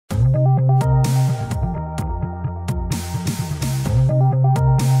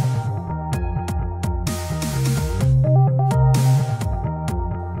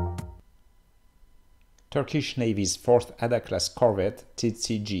Turkish Navy's 4th Ada-class corvette,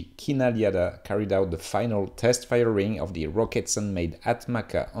 TCG KINALIADA, carried out the final test firing of the Roketsan-made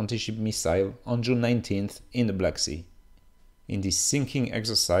Atmaca anti-ship missile on June 19th in the Black Sea. In this sinking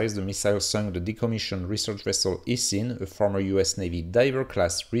exercise, the missile sunk the decommissioned research vessel ISIN, a former US Navy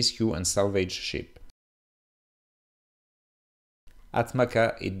diver-class rescue and salvage ship.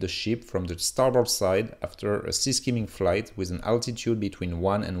 Atmaca hit the ship from the starboard side after a sea-skimming flight with an altitude between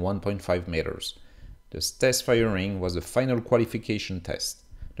 1 and 1.5 meters. The test firing was the final qualification test.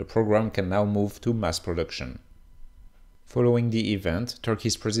 The program can now move to mass production. Following the event,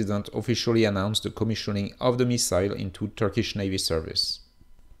 Turkey's president officially announced the commissioning of the missile into Turkish Navy service.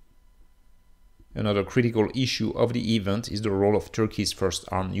 Another critical issue of the event is the role of Turkey's first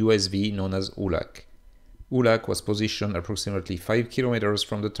armed USV known as ULAQ. ULAQ was positioned approximately 5 kilometers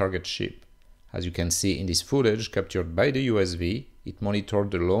from the target ship. As you can see in this footage captured by the USV, it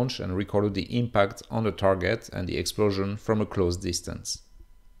monitored the launch and recorded the impact on the target and the explosion from a close distance.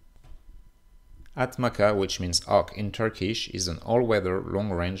 Atmaca, which means hawk in Turkish, is an all-weather,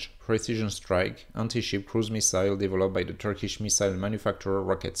 long-range, precision strike anti-ship cruise missile developed by the Turkish missile manufacturer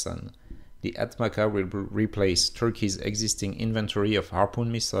Roketsan. The Atmaca will replace Turkey's existing inventory of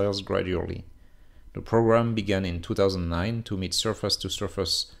Harpoon missiles gradually. The program began in 2009 to meet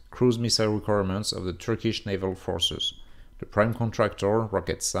surface-to-surface cruise missile requirements of the Turkish Naval forces. The prime contractor,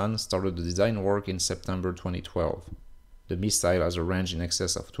 Roketsan, started the design work in September 2012. The missile has a range in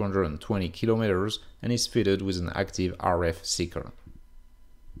excess of 220 kilometers and is fitted with an active RF seeker.